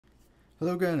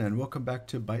Hello again, and welcome back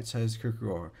to Bite-Sized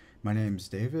Kierkegaard. My name's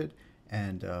David,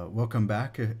 and welcome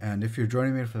back. And if you're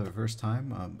joining me for the first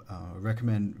time, I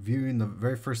recommend viewing the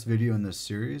very first video in this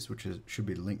series, which should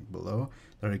be linked below.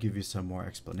 That'll give you some more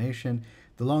explanation.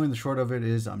 The long and the short of it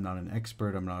is, I'm not an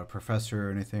expert, I'm not a professor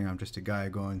or anything. I'm just a guy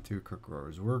going through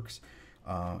Kierkegaard's works,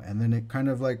 and then it kind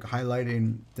of like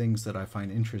highlighting things that I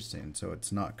find interesting. So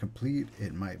it's not complete.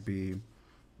 It might be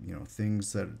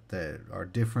things that are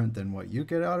different than what you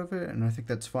get out of it, and I think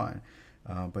that's fine.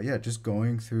 But yeah, just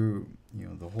going through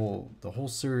the whole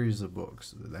series of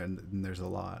books, and there's a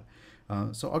lot.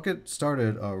 So I'll get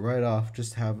started right off.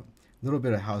 Just have a little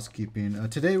bit of housekeeping.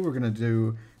 Today we're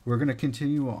gonna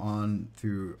continue on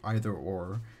through either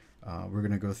or. We're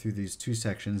gonna go through these two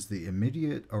sections: the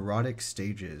immediate erotic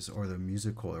stages, or the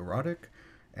musical erotic.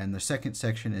 And the second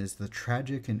section is the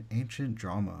tragic in ancient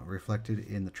drama, reflected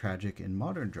in the tragic in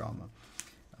modern drama.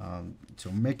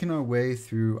 So making our way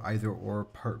through either or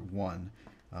part one.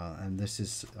 And this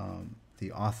is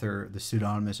the author, the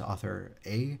pseudonymous author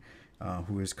A,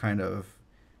 who is kind of,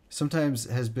 sometimes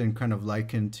has been kind of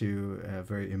likened to a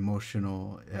very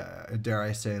emotional, dare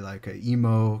I say, like an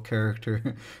emo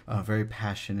character, very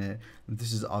passionate.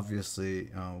 This is obviously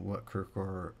what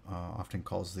Kierkegaard often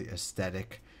calls the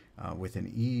aesthetic, with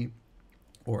an E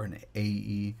or an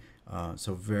AE.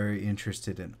 So very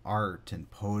interested in art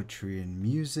and poetry and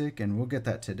music, and we'll get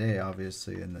that today,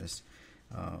 obviously, in this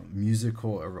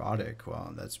musical erotic.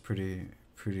 Wow, that's pretty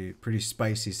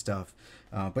spicy stuff.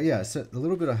 But yeah, so a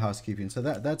little bit of housekeeping. So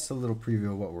that's a little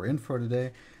preview of what we're in for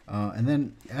today. And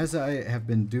then, as I have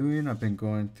been doing, I've been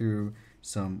going through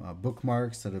some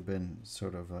bookmarks that have been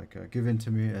sort of like given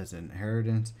to me as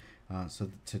inheritance.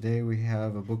 So today we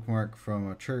have a bookmark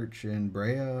from a church in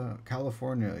Brea,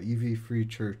 California, EV Free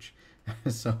Church.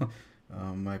 So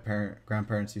my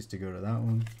grandparents used to go to that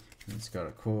one. And it's got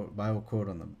a quote, Bible quote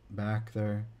on the back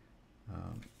there,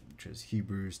 which is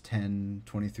Hebrews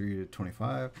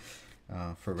 10:23-25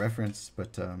 for reference.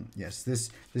 But yes, this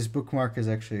bookmark is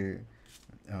actually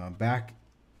back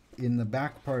in the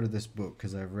back part of this book,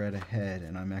 because I've read ahead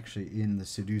and I'm actually in the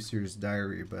seducer's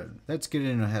diary. But that's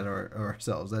getting ahead of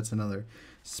ourselves. That's another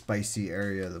spicy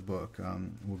area of the book.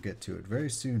 We'll get to it very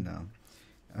soon now.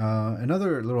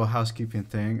 Another little housekeeping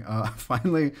thing. I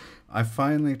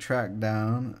finally tracked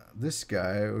down this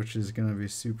guy, which is gonna be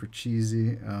super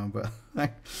cheesy, but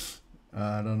I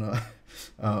don't know.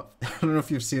 I don't know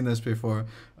if you've seen this before.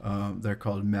 They're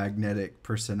called magnetic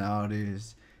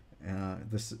personalities.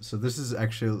 This is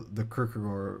actually the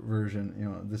Kierkegaard version.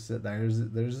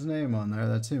 There's his name on there.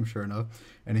 That's him, sure enough.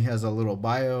 And he has a little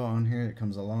bio on here that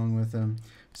comes along with him,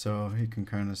 so he can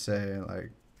kind of say,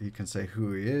 like, he can say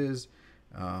who he is.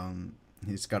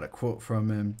 He's got a quote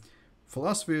from him: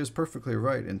 "Philosophy is perfectly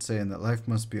right in saying that life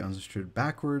must be understood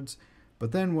backwards,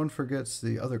 but then one forgets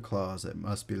the other clause, it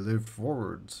must be lived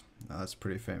forwards." That's a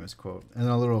pretty famous quote. And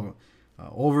a little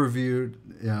overview.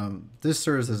 This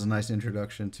serves as a nice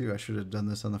introduction too. I should have done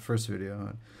this on the first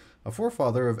video. A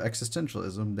forefather of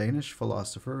existentialism, Danish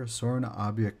philosopher Søren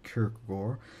Abie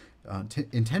Kierkegaard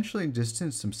intentionally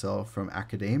distanced himself from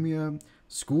academia,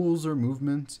 schools or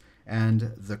movements,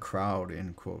 and the crowd,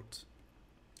 end quote.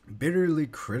 Bitterly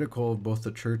critical of both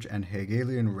the church and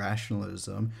Hegelian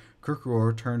rationalism,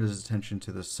 Kierkegaard turned his attention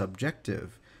to the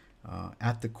subjective.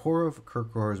 At the core of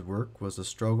Kierkegaard's work was a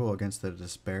struggle against the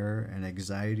despair and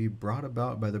anxiety brought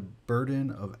about by the burden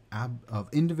of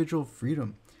individual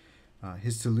freedom.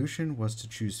 His solution was to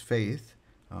choose faith,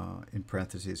 in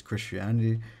parentheses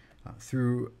Christianity,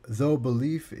 though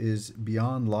belief is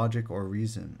beyond logic or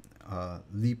reason,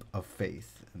 leap of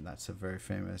faith. And that's a very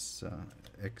famous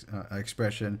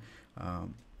expression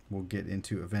we'll get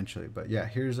into eventually. But yeah,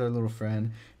 here's our little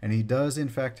friend, and he does in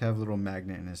fact have a little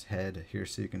magnet in his head here,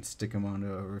 so you can stick him onto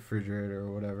a refrigerator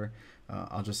or whatever.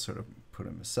 I'll just sort of put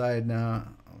him aside now.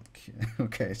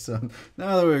 Okay, so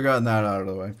now that we've gotten that out of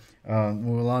the way,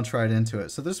 we'll launch right into it.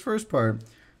 So this first part,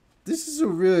 this is a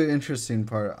really interesting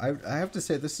part. I have to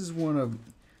say, this is one of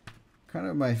kind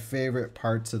of my favorite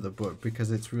parts of the book,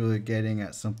 because it's really getting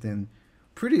at something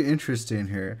pretty interesting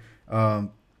here.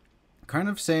 Kind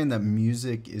of saying that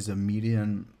music is a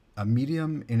medium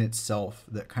in itself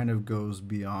that kind of goes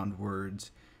beyond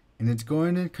words, and it's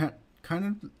going in kind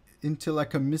of into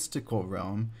like a mystical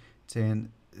realm,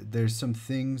 saying there's some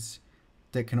things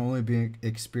that can only be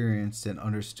experienced and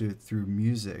understood through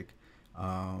music,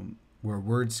 where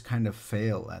words kind of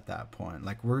fail at that point.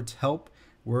 Like words help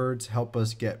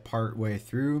us get part way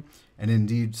through, and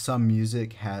indeed some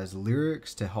music has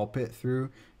lyrics to help it through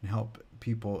and help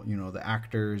people, the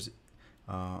actors.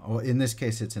 Well, in this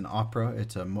case, it's an opera.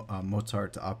 It's a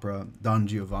Mozart opera, Don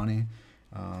Giovanni.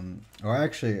 or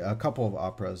actually a couple of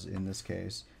operas in this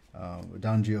case.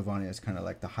 Don Giovanni is kind of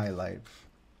like the highlight.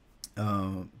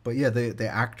 But yeah, the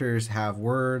actors have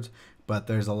words, but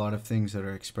there's a lot of things that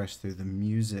are expressed through the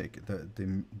music, the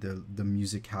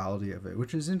musicality of it,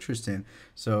 which is interesting.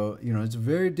 So it's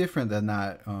very different than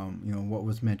that. What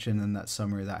was mentioned in that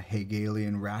summary, that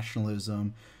Hegelian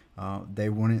rationalism. They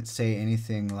wouldn't say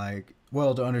anything like,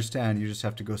 well, to understand, you just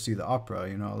have to go see the opera.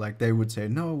 Like they would say,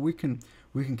 no, we can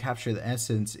capture the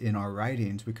essence in our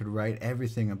writings. We could write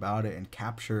everything about it and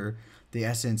capture the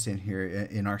essence in here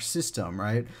in our system,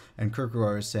 right? And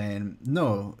Kierkegaard is saying,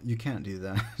 no, you can't do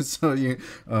that.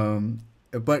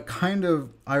 But kind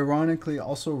of ironically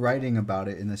also writing about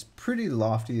it in this pretty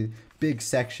lofty big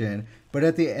section, but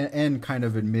at the end kind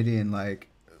of admitting like,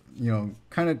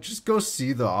 kind of just go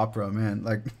see the opera, man.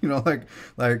 Like,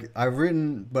 like I've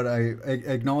written, but I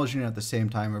acknowledging it at the same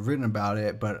time. I've written about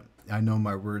it, but I know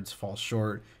my words fall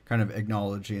short, kind of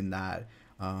acknowledging that.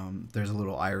 There's a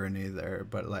little irony there,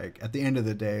 but like at the end of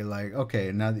the day, like,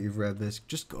 okay, now that you've read this,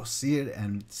 just go see it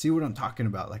and see what I'm talking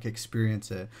about, like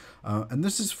experience it. And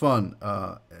this is fun.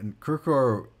 And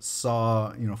Kierkegaard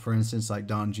saw, for instance, like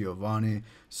Don Giovanni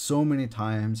so many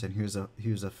times, and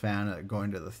he was a fan of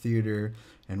going to the theater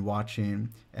and watching,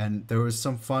 and there was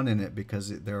some fun in it because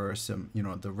there were some,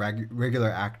 the regular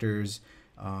actors,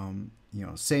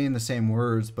 saying the same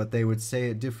words, but they would say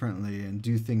it differently and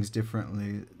do things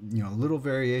differently, little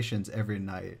variations every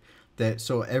night.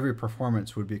 So every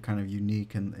performance would be kind of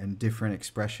unique, and different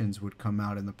expressions would come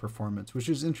out in the performance, which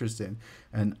is interesting.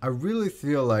 And I really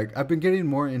feel like I've been getting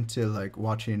more into like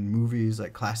watching movies,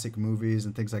 like classic movies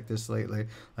and things like this lately.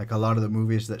 Like a lot of the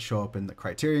movies that show up in the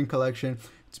Criterion collection,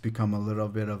 it's become a little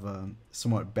bit of a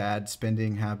somewhat bad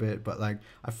spending habit. But like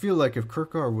I feel like if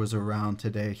Kierkegaard was around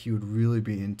today, he would really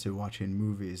be into watching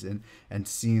movies and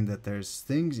seeing that there's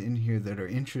things in here that are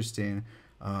interesting,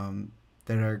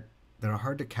 that are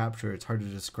hard to capture. It's hard to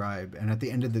describe. And at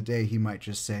the end of the day, he might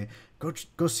just say,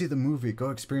 go see the movie, go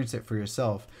experience it for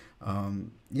yourself.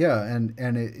 Yeah, and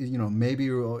it, maybe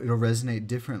it'll resonate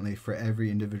differently for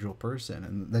every individual person,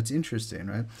 and that's interesting,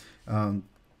 right?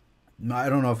 I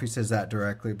don't know if he says that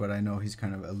directly, but I know he's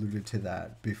kind of alluded to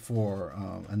that before,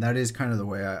 and that is kind of the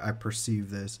way I perceive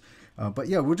this. But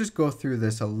yeah, we'll just go through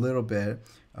this a little bit.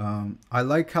 I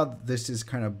like how this is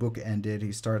kind of book-ended.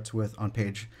 He starts with on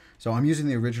page... So I'm using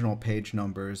the original page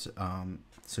numbers,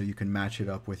 so you can match it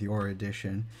up with your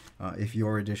edition, if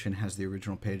your edition has the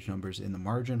original page numbers in the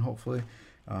margin, hopefully.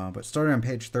 But starting on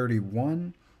page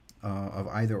 31 of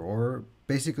either or,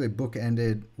 basically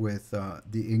book-ended with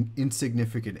the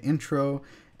insignificant intro,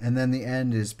 and then the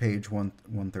end is page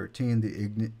 113,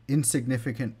 the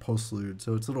insignificant postlude.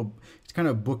 So it's kind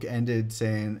of book-ended,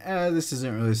 saying, this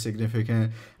isn't really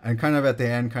significant, and kind of at the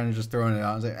end, kind of just throwing it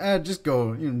out and saying, just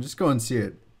go and see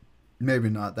it.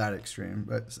 Maybe not that extreme,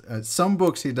 but some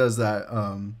books he does that,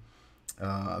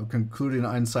 concluding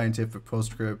unscientific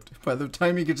postscript. By the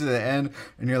time you get to the end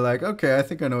and you're like, okay, I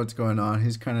think I know what's going on,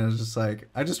 he's kind of just like,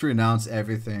 I just renounce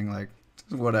everything, like,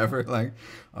 whatever. Like,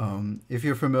 if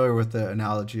you're familiar with the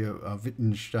analogy of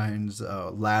Wittgenstein's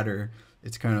ladder,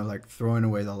 it's kind of like throwing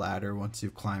away the ladder once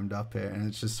you've climbed up it, and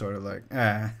it's just sort of like,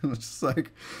 it's just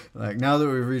like now that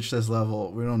we've reached this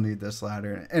level, we don't need this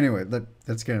ladder. Anyway,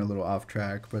 that's getting a little off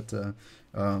track, but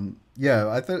yeah,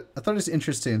 I thought it's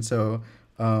interesting. So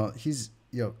he's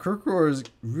Kierkegaard is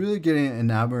really getting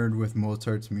enamored with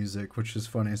Mozart's music, which is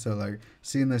funny. So like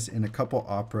seeing this in a couple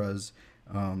operas.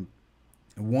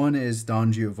 One is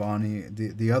Don Giovanni.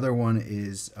 The other one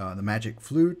is the Magic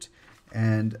Flute,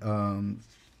 and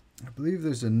I believe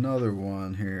there's another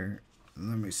one here.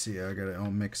 Let me see. I got it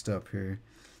all mixed up here.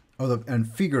 Oh, and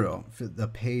Figaro. The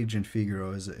page in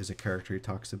Figaro is a character he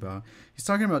talks about. He's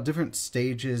talking about different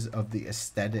stages of the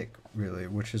aesthetic, really,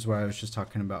 which is what I was just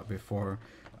talking about before.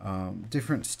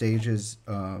 Different stages,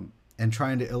 and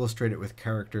trying to illustrate it with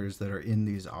characters that are in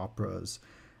these operas.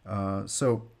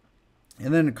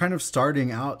 And then kind of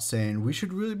starting out saying we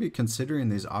should really be considering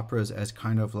these operas as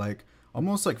kind of like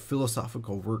almost like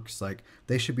philosophical works. Like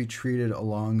they should be treated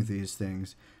along these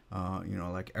things,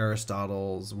 like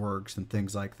Aristotle's works and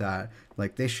things like that.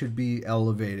 Like they should be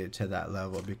elevated to that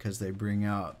level because they bring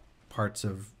out parts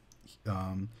of,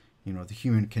 the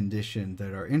human condition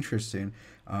that are interesting.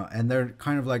 And they're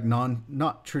kind of like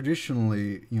not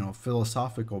traditionally,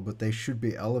 philosophical, but they should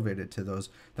be elevated to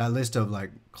that list of like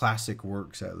classic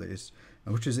works at least,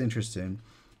 which is interesting.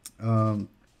 A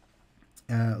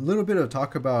little bit of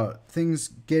talk about things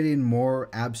getting more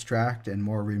abstract and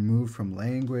more removed from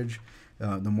language,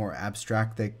 the more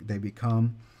abstract they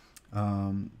become.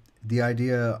 The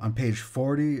idea on page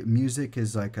 40, music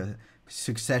is like a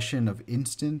succession of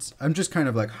instants. I'm just kind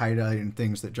of like highlighting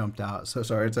things that jumped out. So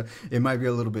sorry, it might be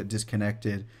a little bit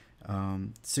disconnected.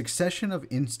 Succession of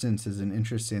instants is an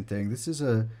interesting thing. This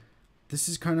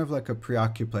is kind of like a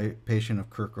preoccupation of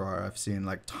Kierkegaard. I've seen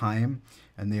like time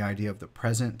and the idea of the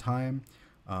present time,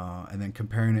 and then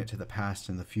comparing it to the past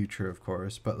and the future, of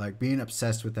course. But like being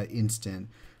obsessed with that instant,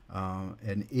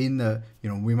 and in the,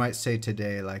 we might say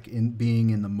today, like in being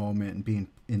in the moment and being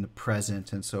in the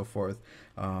present and so forth.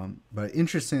 But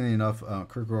interestingly enough,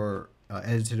 Kierkegaard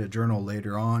edited a journal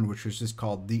later on, which was just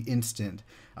called The Instant,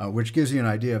 which gives you an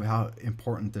idea of how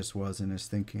important this was in his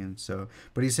thinking. So,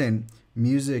 but he's saying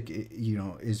music,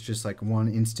 is just like one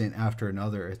instant after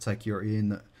another. It's like you're in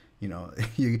the,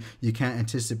 you can't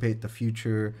anticipate the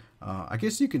future. I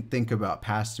guess you can think about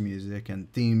past music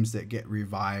and themes that get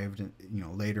revived, and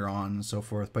later on and so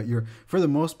forth. But for the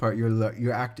most part,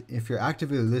 if you're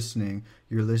actively listening,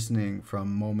 you're listening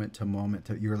from moment to moment.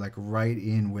 You're like right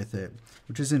in with it,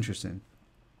 which is interesting.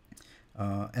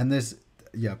 And this,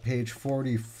 page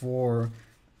 44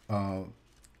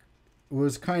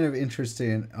 was kind of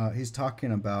interesting. He's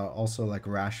talking about also like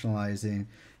rationalizing.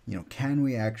 Can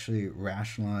we actually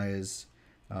rationalize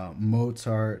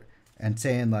Mozart, and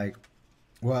saying like,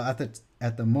 well,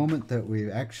 at the moment that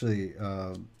we actually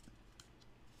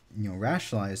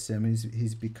rationalized him,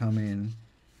 he's becoming,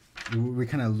 we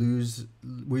kind of lose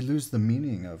the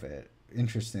meaning of it.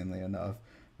 Interestingly enough,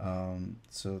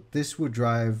 so this would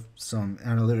drive some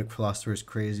analytic philosophers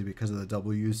crazy because of the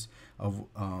double use of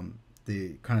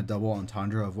the kind of double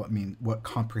entendre of what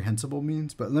comprehensible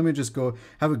means. But let me just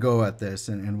have a go at this,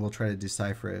 and we'll try to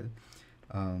decipher it.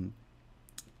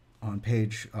 On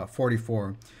page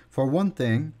 44, for one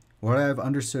thing, what I have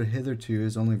understood hitherto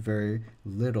is only very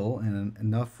little, and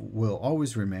enough will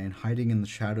always remain, hiding in the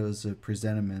shadows of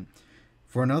presentiment.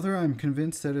 For another, I am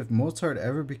convinced that if Mozart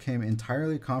ever became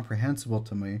entirely comprehensible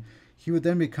to me, he would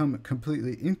then become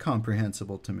completely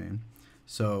incomprehensible to me.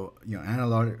 So,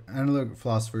 analog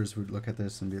philosophers would look at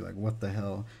this and be like, what the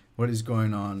hell? What is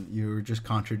going on? You're just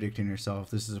contradicting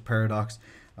yourself. This is a paradox.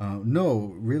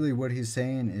 No, really what he's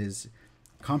saying is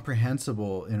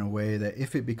comprehensible in a way that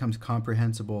if it becomes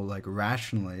comprehensible like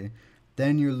rationally,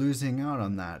 then you're losing out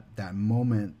on that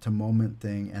moment to moment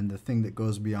thing and the thing that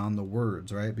goes beyond the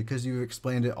words, right? Because you've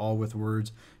explained it all with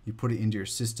words, you put it into your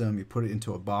system, you put it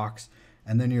into a box,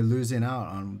 and then you're losing out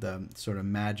on the sort of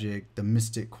magic, the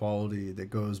mystic quality that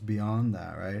goes beyond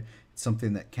that, right? It's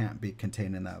something that can't be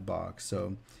contained in that box.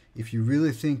 So if you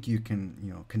really think you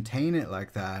can, contain it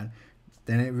like that,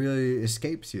 then it really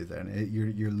escapes you. Then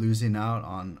you're losing out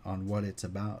on what it's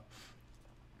about.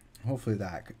 Hopefully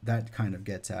that kind of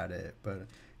gets at it. But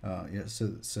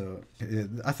so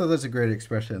I thought that's a great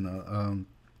expression though.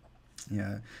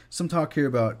 Some talk here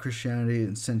about Christianity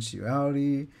and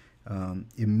sensuality,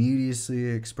 immediately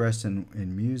expressed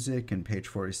in music, in page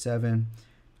 47.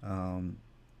 And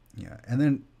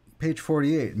then page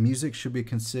 48, music should be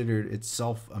considered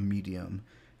itself a medium.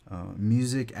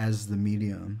 Music as the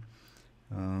medium.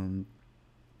 And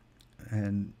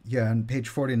on page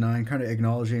 49, kind of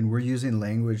acknowledging we're using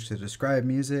language to describe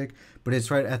music, but it's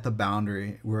right at the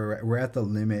boundary. We're at the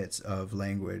limits of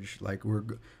language. Like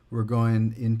we're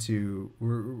going into,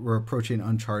 we're approaching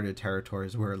uncharted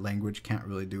territories where language can't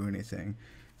really do anything.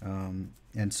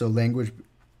 And so language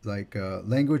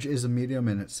is a medium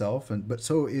in itself, but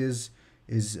so is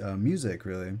music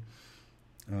really.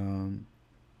 And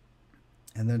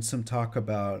then some talk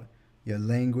about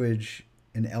language,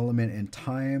 an element in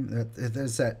time.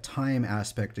 There's that time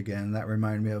aspect again. That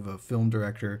reminded me of a film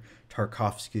director,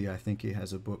 Tarkovsky. I think he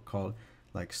has a book called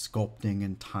like Sculpting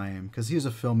in Time, because he's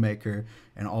a filmmaker,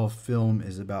 and all film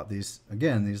is about these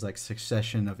like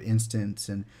succession of instants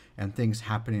and things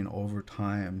happening over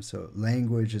time. So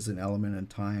language is an element in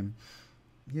time.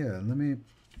 Let me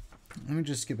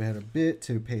just skip ahead a bit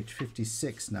to page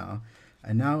 56 now.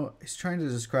 And now he's trying to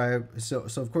describe, so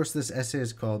of course this essay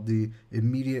is called The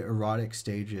Immediate Erotic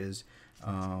Stages,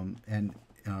 and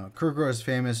Kierkegaard is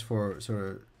famous for sort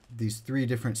of these three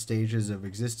different stages of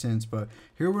existence, but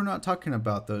here we're not talking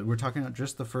about we're talking about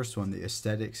just the first one, the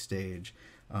aesthetic stage,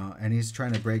 and he's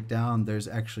trying to break down, there's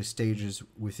actually stages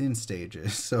within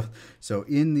stages. So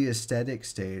in the aesthetic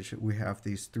stage, we have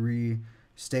these three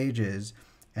stages,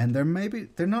 and they're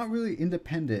not really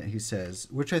independent, he says,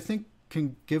 which I think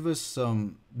can give us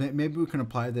some, maybe we can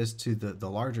apply this to the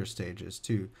larger stages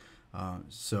too.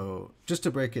 So just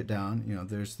to break it down,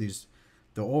 there's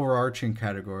the overarching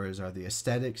categories are the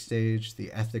aesthetic stage,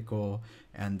 the ethical,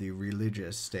 and the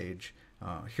religious stage.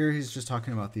 Here he's just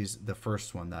talking about the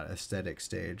first one, that aesthetic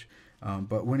stage.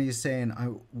 But when he's saying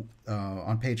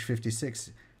on page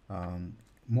 56,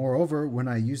 Moreover, when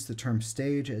I use the term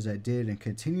stage as I did and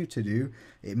continue to do,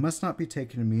 it must not be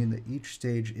taken to mean that each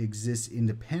stage exists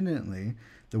independently,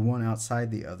 the one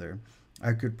outside the other.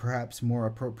 I could perhaps more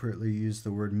appropriately use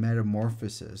the word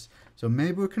metamorphosis. So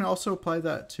maybe we can also apply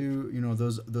that to, you know,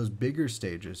 those bigger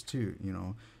stages too, you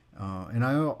know. And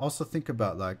I also think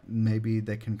about like maybe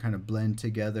they can kind of blend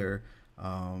together,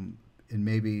 and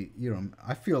maybe, you know,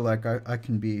 I feel like I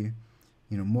can be,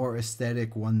 you know, more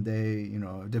aesthetic one day, you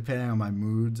know, depending on my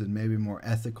moods, and maybe more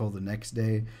ethical the next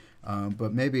day.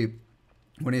 But maybe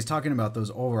when he's talking about those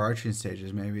overarching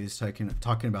stages, maybe he's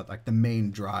talking about like the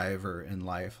main driver in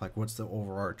life, like what's the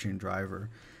overarching driver.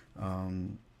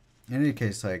 In any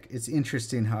case, like it's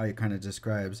interesting how he kind of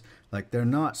describes like they're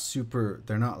not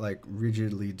like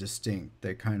rigidly distinct.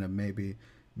 They kind of maybe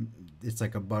it's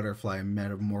like a butterfly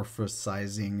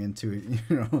metamorphosizing into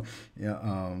you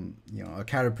know, a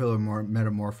caterpillar more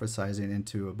metamorphosizing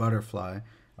into a butterfly.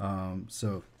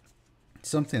 So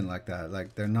something like that.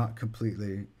 Like they're not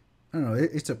completely. I don't know.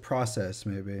 It's a process,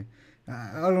 maybe.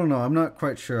 I don't know. I'm not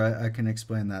quite sure I can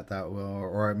explain that well,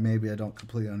 or maybe I don't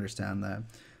completely understand that.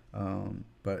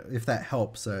 But if that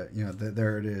helps, you know,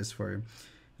 there it is for you.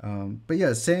 But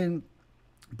yeah,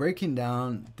 breaking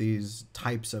down these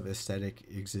types of aesthetic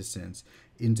existence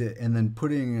into, and then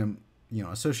putting them, you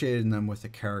know, associating them with a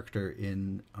character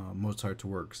in Mozart's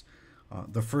works.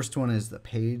 The first one is the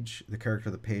character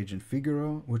of the page in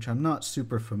Figaro, which I'm not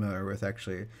super familiar with,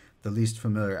 actually, the least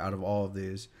familiar out of all of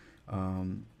these.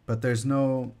 But there's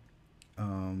no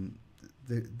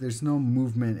there's no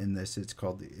movement in this. It's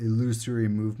called the illusory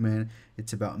movement.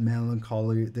 It's about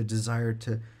melancholy, the desire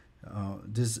to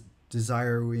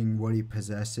desiring what he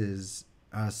possesses.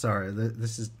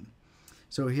 This is,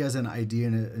 so he has an idea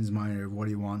in his mind of what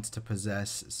he wants to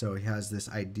possess. So he has this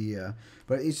idea,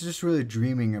 but he's just really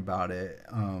dreaming about it.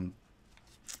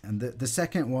 And the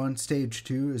second one, stage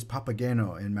 2, is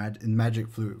Papageno in Magic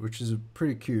Flute, which is a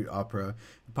pretty cute opera.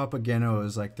 Papageno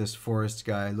is like this forest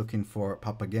guy looking for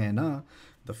Papagena,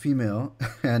 the female,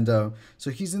 and so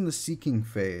he's in the seeking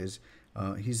phase.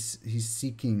 He's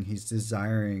seeking, he's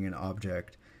desiring an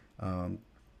object. And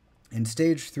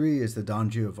stage 3 is the Don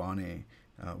Giovanni,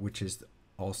 which is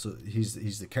also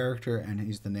he's the character and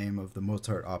he's the name of the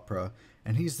Mozart opera,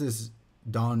 and he's this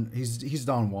he's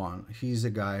Don Juan. He's a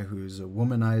guy who's a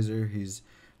womanizer. He's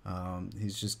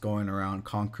just going around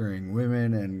conquering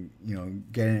women and, you know,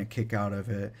 getting a kick out of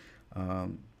it.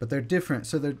 But they're different.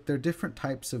 So they're different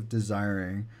types of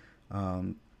desiring.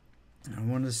 I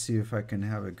want to see if I can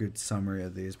have a good summary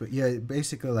of these. But yeah,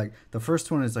 basically, like the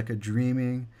first one is like a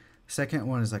dreaming. Second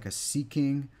one is like a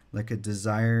seeking, like a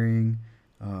desiring.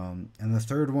 And the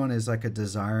third one is like a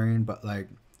desiring, but like,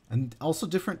 and also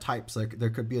different types. Like there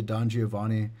could be a Don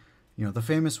Giovanni, you know, the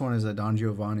famous one is a Don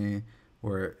Giovanni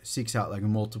where it seeks out like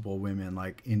multiple women,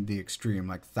 like in the extreme,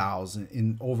 like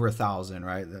over 1,000,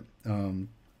 right?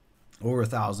 Over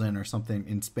 1,000 or something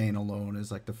in Spain alone is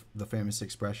like the famous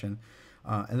expression.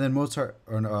 And then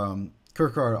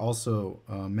Kierkegaard also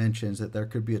mentions that there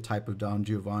could be a type of Don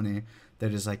Giovanni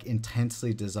that is like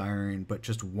intensely desiring, but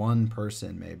just one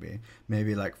person,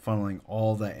 maybe like funneling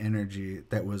all that energy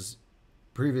that was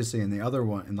previously in the other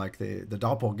one, in like the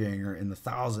doppelganger in the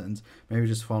thousands, maybe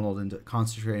just funneled into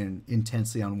concentrating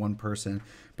intensely on one person.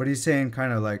 But he's saying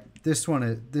kind of like this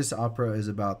opera is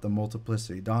about the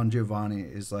multiplicity. Don Giovanni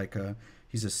is like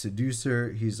he's a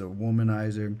seducer, he's a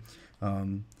womanizer.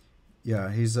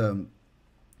 He's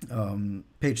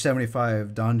page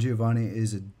 75, Don Giovanni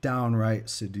is a downright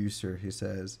seducer, he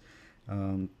says.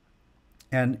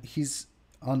 And he's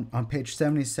on page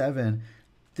 77.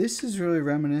 This is really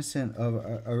reminiscent of,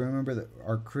 I remember that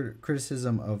our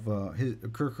criticism of,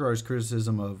 Kierkegaard's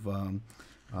criticism of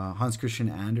Hans Christian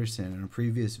Andersen in a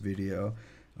previous video.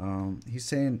 He's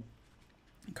saying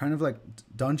kind of like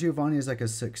Don Giovanni is like a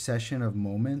succession of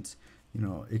moments, you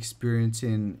know,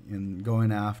 experiencing and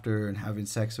going after and having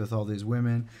sex with all these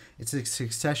women. It's a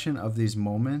succession of these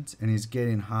moments, and he's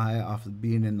getting high off of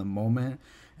being in the moment,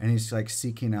 and he's like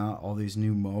seeking out all these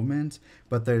new moments.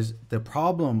 But there's the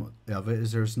problem of it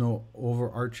is there's no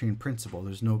overarching principle.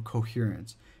 There's no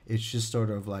coherence. It's just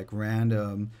sort of like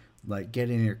random, like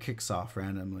getting your kicks off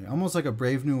randomly, almost like a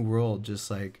Brave New World,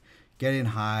 just like getting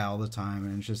high all the time.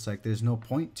 And it's just like there's no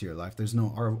point to your life. There's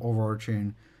no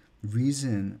overarching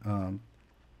reason.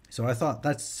 So I thought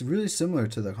that's really similar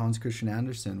to the Hans Christian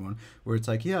Andersen one, where it's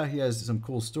like, yeah, he has some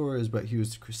cool stories, but he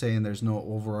was saying there's no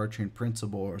overarching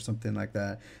principle or something like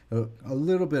that. A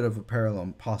little bit of a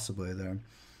parallel possibly there.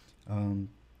 And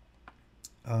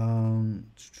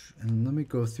let me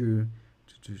go through.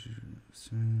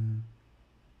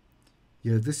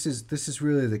 Yeah, this is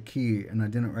really the key, and I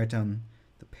didn't write down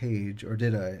the page, or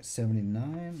did I?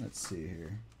 79. Let's see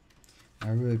here.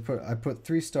 I put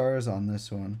 3 stars on this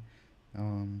one.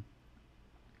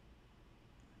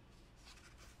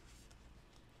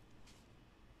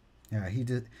 Yeah, he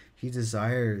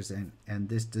desires, and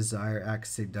this desire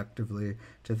acts seductively.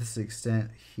 To this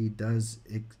extent, he does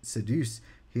seduce.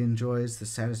 He enjoys the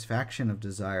satisfaction of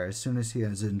desire. As soon as he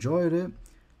has enjoyed it,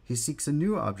 he seeks a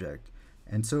new object,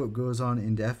 and so it goes on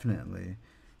indefinitely.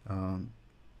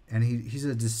 And he's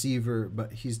a deceiver,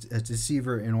 but he's a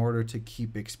deceiver in order to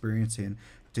keep experiencing,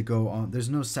 to go on. There's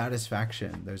no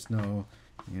satisfaction. There's no,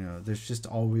 there's just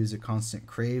always a constant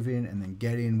craving, and then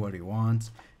getting what he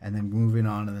wants, and then moving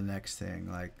on to the next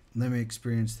thing. Like, let me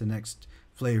experience the next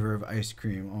flavor of ice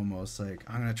cream, almost. Like,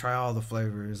 I'm going to try all the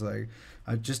flavors. Like,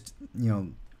 I just, yeah,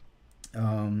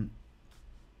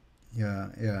 yeah.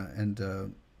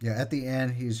 And, yeah, at the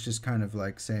end, he's just kind of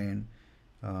like saying,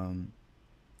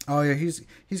 oh yeah, he's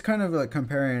kind of like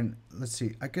comparing. Let's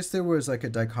see. I guess there was like a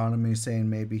dichotomy saying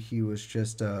maybe he was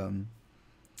just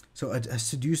so a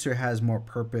seducer has more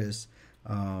purpose.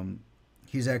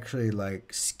 He's actually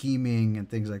like scheming and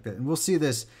things like that, and we'll see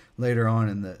this later on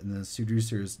in the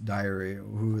seducer's diary,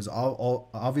 who is all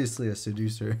obviously a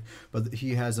seducer, but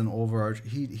he has an overarch.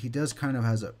 He does kind of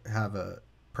have a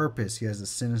purpose. He has a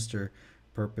sinister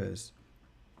purpose.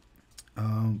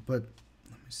 But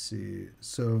let me see.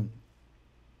 So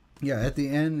yeah, at the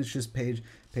end, it's just page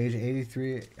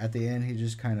 83. At the end, he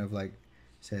just kind of like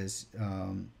says,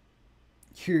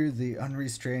 hear the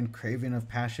unrestrained craving of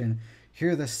passion,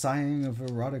 hear the sighing of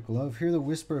erotic love, hear the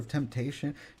whisper of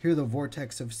temptation, hear the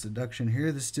vortex of seduction,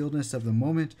 hear the stillness of the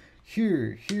moment,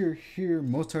 hear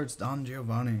Mozart's Don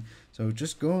Giovanni. So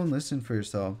just go and listen for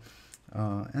yourself.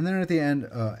 And then at the end,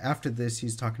 after this,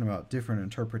 he's talking about different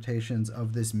interpretations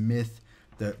of this myth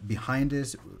behind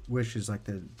this, which is like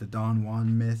the Don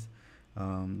Juan myth,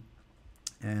 and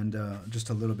just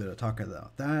a little bit of talk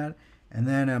about that. And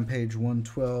then on page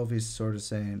 112, he's sort of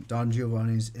saying Don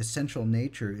Giovanni's essential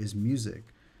nature is music.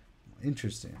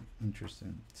 Interesting.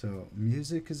 So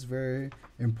music is very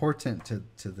important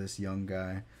to this young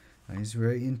guy. He's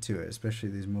very into it, especially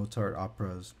these Mozart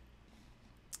operas.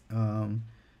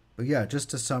 But yeah, just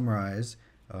to summarize,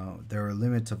 there are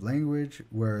limits of language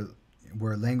where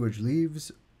language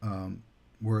leaves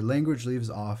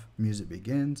off, music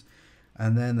begins.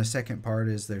 And then the second part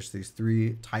is there's these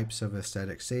 3 types of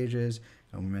aesthetic sages.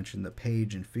 And we mentioned the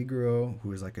Page in Figaro,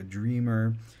 who is like a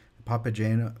dreamer,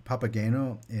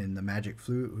 Papageno in the Magic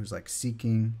Flute, who's like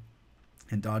seeking,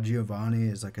 and Don Giovanni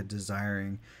is like a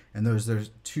desiring. And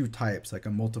there's 2 types, like a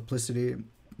multiplicity,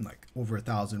 like over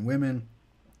 1,000 women,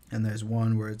 and there's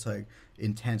one where it's like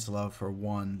intense love for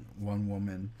one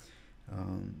woman.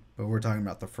 But we're talking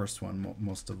about the first one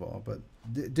most of all. But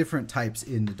different types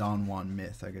in the Don Juan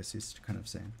myth, I guess he's kind of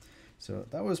saying. So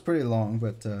that was pretty long,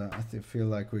 but I feel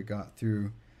like we got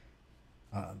through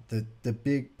the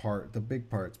big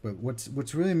parts. But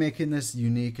what's really making this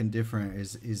unique and different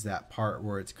is that part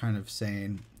where it's kind of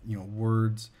saying,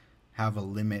 words have a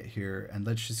limit here, and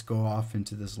let's just go off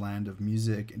into this land of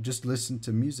music and just listen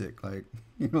to music. Like,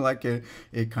 like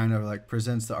it kind of like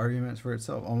presents the arguments for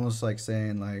itself, almost like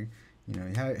saying like,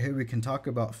 hey, we can talk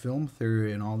about film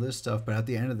theory and all this stuff, but at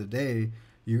the end of the day,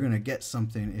 you're going to get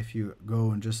something if you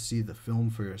go and just see the film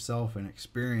for yourself and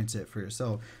experience it for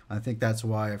yourself. I think that's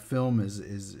why a film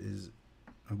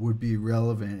would be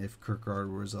relevant if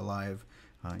Kierkegaard was alive,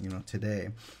 today.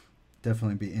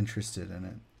 Definitely be interested in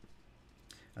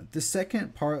it. The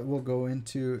second part we'll go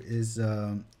into is,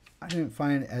 I didn't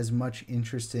find as much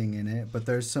interesting in it, but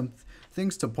there's some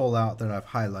things to pull out that I've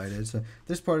highlighted. So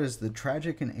this part is the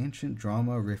tragic in ancient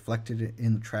drama reflected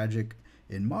in tragic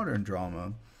in modern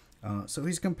drama. So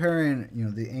he's comparing,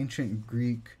 the ancient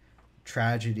Greek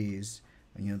tragedies,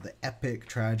 the epic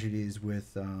tragedies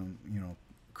with,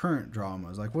 current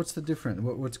dramas. Like, what's the difference?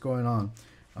 What's going on?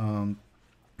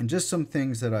 And just some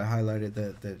things that I highlighted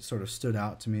that sort of stood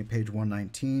out to me. Page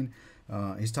 119,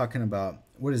 he's talking about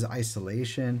what is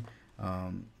isolation.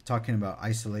 Talking about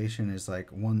isolation is like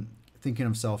thinking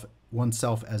of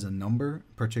oneself as a number,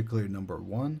 particularly number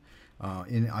 1,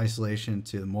 in isolation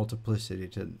to multiplicity,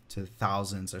 to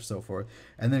thousands or so forth.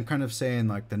 And then kind of saying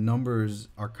like the numbers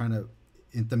are kind of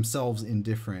in themselves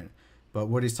indifferent. But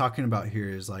what he's talking about here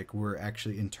is like we're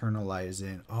actually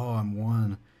internalizing, oh, I'm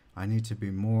 1. I need to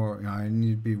be more, I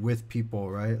need to be with people,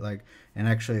 right? Like, and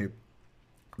actually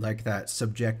like that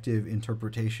subjective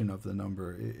interpretation of the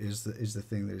number is the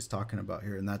thing that he's talking about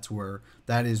here. And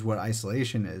that is what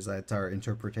isolation is. That's our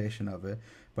interpretation of it.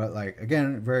 But like,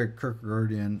 again, very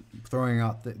Kierkegaardian, throwing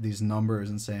out these numbers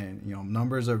and saying,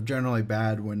 numbers are generally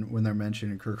bad when they're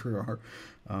mentioned in Kierkegaard.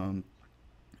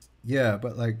 Yeah,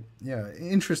 but like, yeah,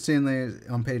 interestingly,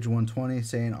 on page 120,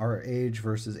 saying our age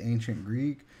versus ancient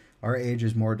Greek, our age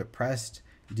is more depressed,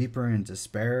 deeper in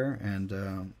despair,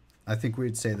 and I think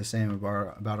we'd say the same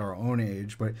about our own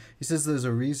age. But he says there's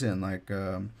a reason, like,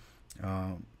 um,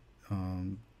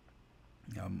 um,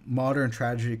 modern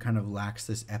tragedy kind of lacks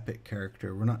this epic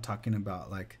character. We're not talking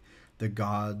about like the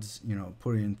gods,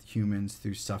 putting humans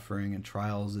through suffering and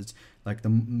trials. It's like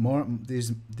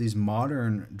these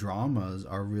modern dramas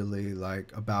are really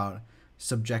like about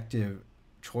subjective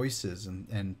choices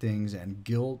and things and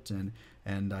guilt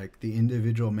and like the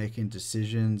individual making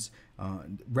decisions,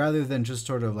 rather than just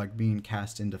sort of like being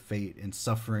cast into fate and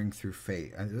suffering through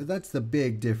fate. That's the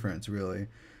big difference, really.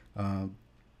 Uh,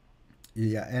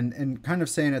 yeah, and kind of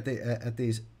saying at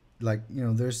these, like,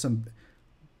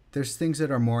 there's things that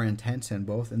are more intense in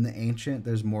both. In the ancient,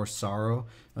 there's more sorrow.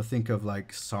 I think of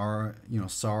like sorrow,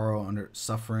 sorrow under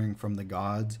suffering from the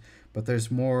gods. But there's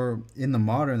more in the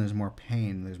modern. There's more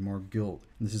pain. There's more guilt.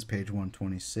 And this is page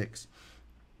 126.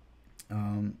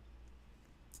 Um,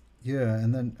 yeah,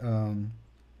 and then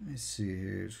let me see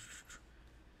here.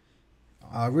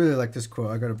 I really like this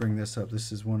quote. I got to bring this up.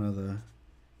 This is one of the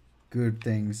good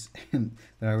things that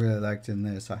I really liked in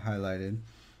this. I highlighted.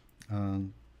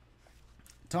 Um,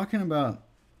 Talking about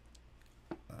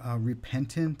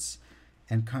repentance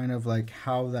and kind of like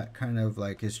how that kind of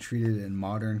like is treated in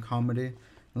modern comedy.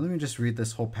 Now, let me just read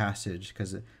this whole passage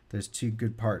because there's two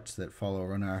good parts that follow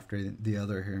one after the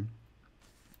other here.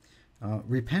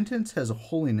 Repentance has a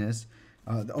holiness.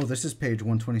 This is page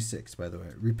 126, by the way.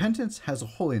 Repentance has a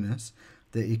holiness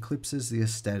that eclipses the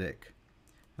aesthetic.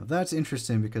 Now that's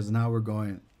interesting because now we're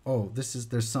going,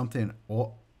 there's something,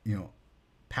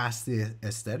 past the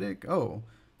aesthetic. Oh,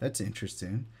 that's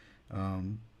interesting.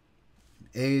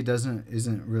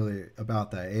 Isn't really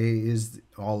about that. A is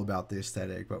all about the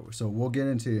aesthetic, but so we'll get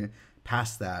into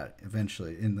past that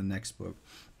eventually in the next book.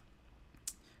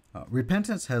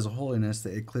 Repentance has a holiness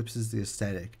that eclipses the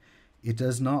aesthetic. It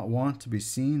does not want to be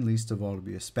seen, least of all to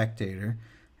be a spectator,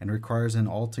 and requires an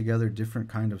altogether different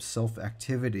kind of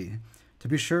self-activity. To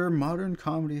be sure, modern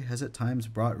comedy has at times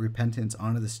brought repentance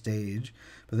onto the stage,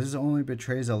 but this only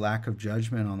betrays a lack of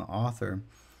judgment on the author.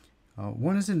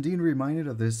 One is indeed reminded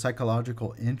of this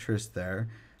psychological interest there,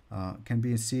 can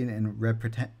be seen in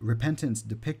repentance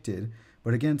depicted,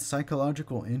 but again,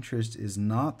 psychological interest is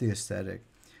not the aesthetic.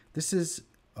 This is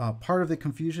part of the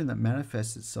confusion that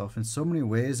manifests itself in so many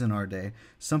ways in our day.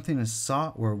 Something is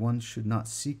sought where one should not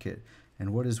seek it,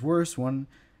 and what is worse, it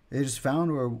is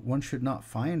found where one should not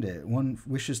find it. One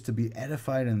wishes to be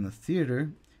edified in the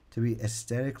theater, to be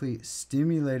aesthetically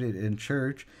stimulated in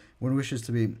church. One wishes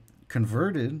to be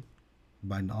converted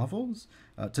by novels,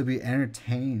 to be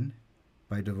entertained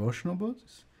by devotional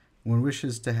books. One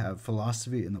wishes to have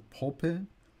philosophy in the pulpit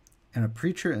and a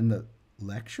preacher in the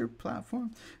lecture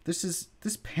platform. This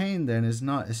pain then is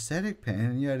not aesthetic pain,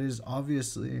 and yet it is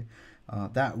obviously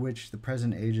that which the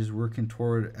present age is working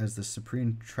toward as the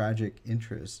supreme tragic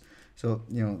interest. So,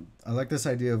 I like this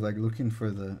idea of like looking for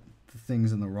the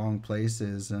things in the wrong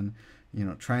places and,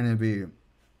 trying to be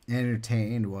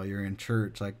entertained while you're in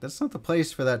church. Like, that's not the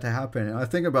place for that to happen. And I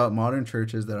think about modern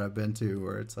churches that I've been to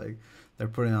where it's like they're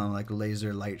putting on like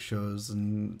laser light shows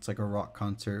and it's like a rock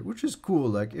concert, which is cool.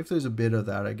 Like, if there's a bit of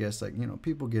that, I guess, like,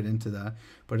 people get into that.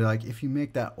 But like, if you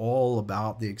make that all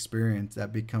about the experience,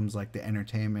 that becomes like the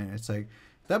entertainment. It's like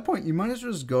at that point you might as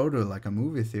well just go to like a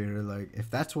movie theater, like, if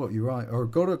that's what you want, or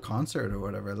go to a concert or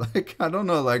whatever. Like, I don't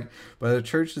know, like, but a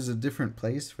church is a different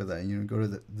place for that. Go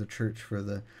to the church for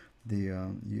the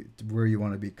where you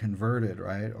want to be converted,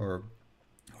 right? Or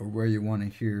where you want to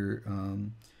hear,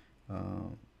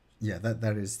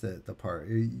 that is the part,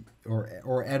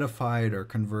 or edified or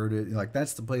converted. Like,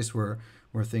 that's the place where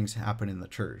things happen in the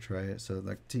church, right? So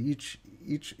like, to each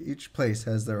place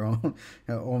has their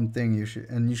own thing. You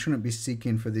shouldn't be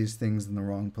seeking for these things in the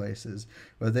wrong places.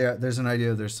 But there's an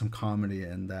idea, there's some comedy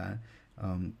in that.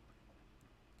 And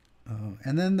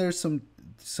then there's some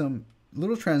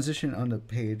little transition onto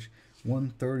page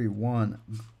 131,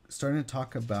 starting to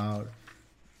talk about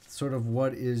sort of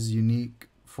what is unique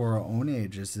for our own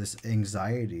age is this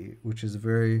anxiety, which is a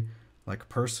very like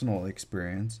personal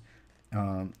experience,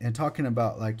 and talking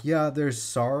about like, there's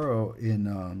sorrow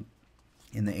in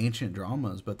the ancient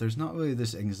dramas, but there's not really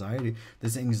this anxiety.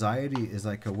 This anxiety is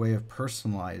like a way of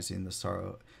personalizing the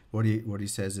sorrow. What he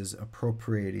says is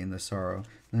appropriating the sorrow.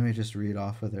 Let me just read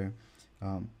off of there.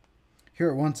 Here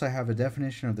at once I have a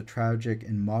definition of the tragic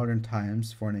in modern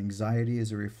times, for an anxiety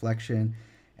is a reflection,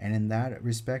 and in that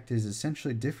respect is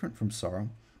essentially different from sorrow.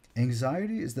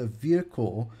 Anxiety is the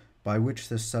vehicle by which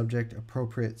the subject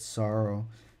appropriates sorrow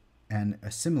and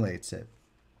assimilates it.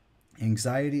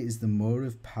 Anxiety is the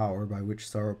motive power by which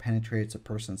sorrow penetrates a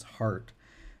person's heart,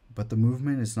 but the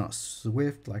movement is not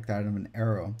swift like that of an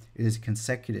arrow. It is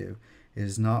consecutive. It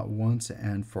is not once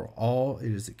and for all.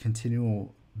 It is a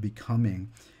continual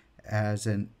becoming. As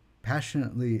an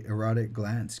passionately erotic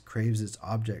glance craves its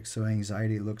object, so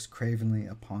anxiety looks cravenly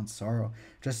upon sorrow.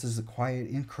 Just as the quiet,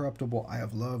 incorruptible eye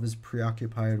of love is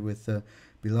preoccupied with the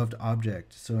beloved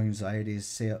object, so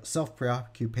anxiety's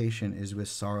self-preoccupation is with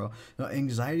sorrow. Now,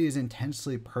 anxiety is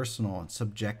intensely personal and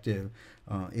subjective.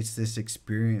 It's this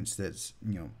experience that's,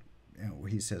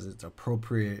 he says it's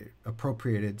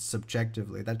appropriated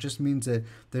subjectively. That just means that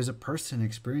there's a person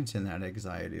experiencing that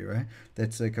anxiety, right?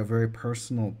 That's like a very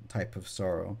personal type of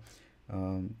sorrow.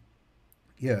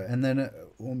 Yeah, and then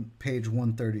on page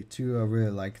 132, I really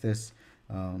like this.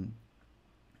 Let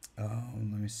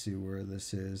me see where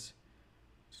this is.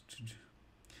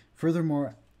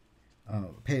 Furthermore,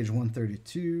 page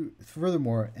 132.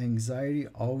 Furthermore, anxiety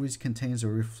always contains a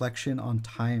reflection on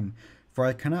time, for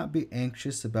I cannot be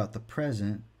anxious about the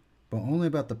present, but only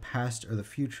about the past or the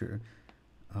future.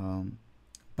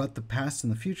 But the past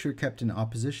and the future kept in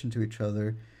opposition to each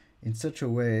other in such a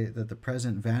way that the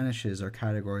present vanishes are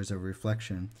categories of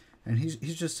reflection. And he's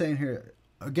just saying here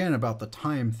again about the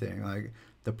time thing. Like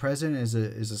the present is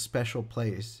a special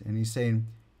place, and he's saying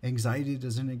anxiety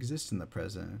doesn't exist in the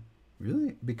present.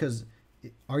 Really? Because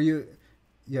are you?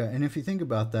 Yeah. And if you think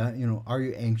about that, are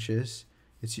you anxious?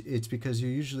 It's because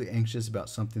you're usually anxious about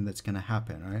something that's going to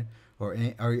happen, right? Or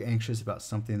are you anxious about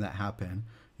something that happened?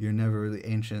 You're never really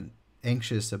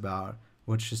anxious about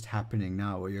what's just happening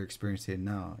now, what you're experiencing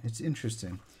now. It's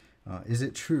interesting. Is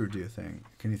it true, do you think?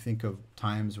 Can you think of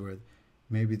times where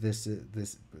maybe this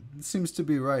seems to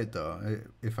be right, though,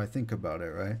 if I think about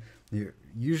it, right? You're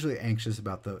usually anxious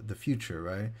about the future,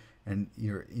 right? And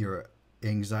your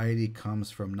anxiety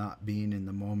comes from not being in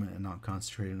the moment and not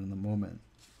concentrating on the moment.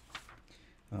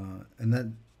 And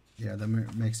that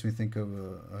makes me think of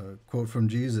a quote from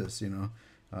Jesus,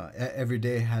 every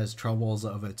day has troubles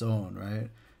of its own, right?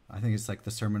 I think it's like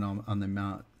the Sermon on the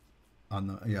Mount,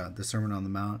 the Sermon on the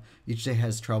Mount. Each day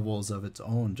has troubles of its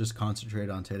own. Just concentrate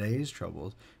on today's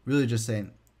troubles. Really just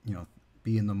saying,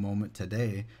 be in the moment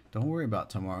today. Don't worry about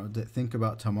tomorrow. Think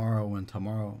about tomorrow when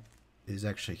tomorrow is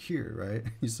actually here,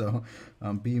 right? So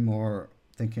be more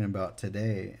thinking about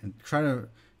today and try to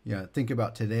think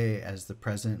about today as the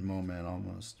present moment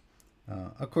almost.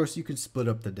 Of course, you could split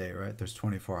up the day, right? There's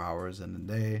 24 hours in a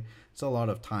day. It's a lot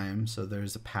of time. So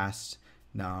there's a past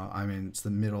now. I mean, it's the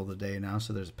middle of the day now.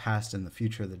 So there's a past and the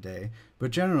future of the day.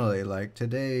 But generally, like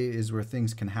today is where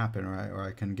things can happen, right? Or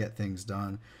I can get things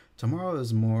done. Tomorrow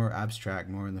is more abstract,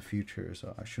 more in the future.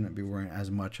 So I shouldn't be worrying as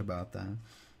much about that.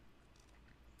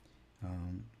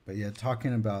 But yeah,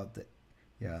 talking about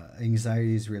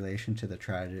anxiety's relation to the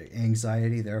tragic.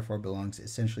 Anxiety, therefore, belongs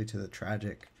essentially to the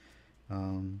tragic.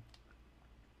 And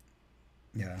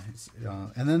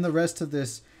then the rest of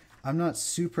this, I'm not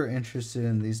super interested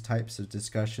in these types of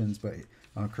discussions, but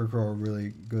Kierkegaard really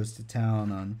goes to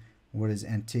town on what is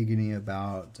Antigone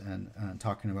about and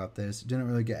talking about this. Didn't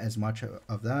really get as much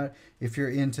of that. If you're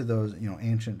into those,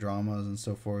 ancient dramas and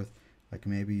so forth, like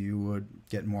maybe you would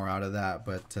get more out of that.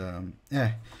 But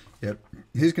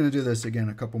he's going to do this again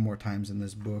a couple more times in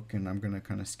this book, and I'm going to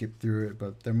kind of skip through it.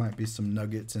 But there might be some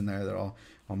nuggets in there that I'll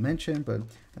mention. But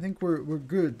I think we're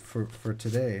good for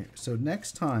today. So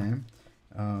next time,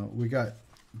 we got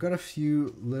a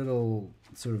few little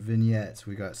sort of vignettes.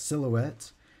 We got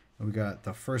silhouettes. We got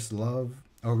the first love.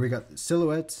 Or we got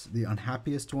silhouettes, the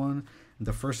unhappiest one,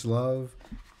 the first love,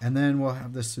 and then we'll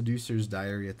have the seducer's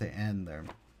diary at the end there.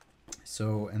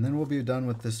 So, and then we'll be done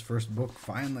with this first book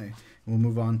finally. We'll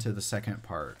move on to the second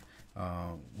part,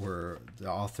 where the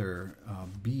author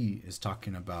B is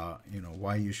talking about,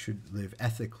 why you should live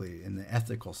ethically in the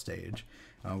ethical stage,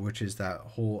 which is that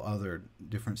whole other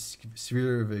different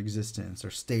sphere of existence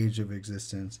or stage of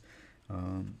existence.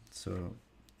 I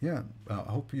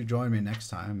hope you join me next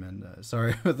time. And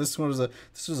sorry, this was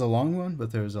a long one,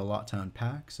 but there's a lot to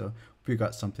unpack. So hope you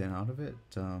got something out of it.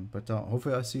 But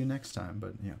hopefully I'll see you next time.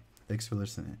 But thanks for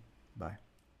listening. Bye.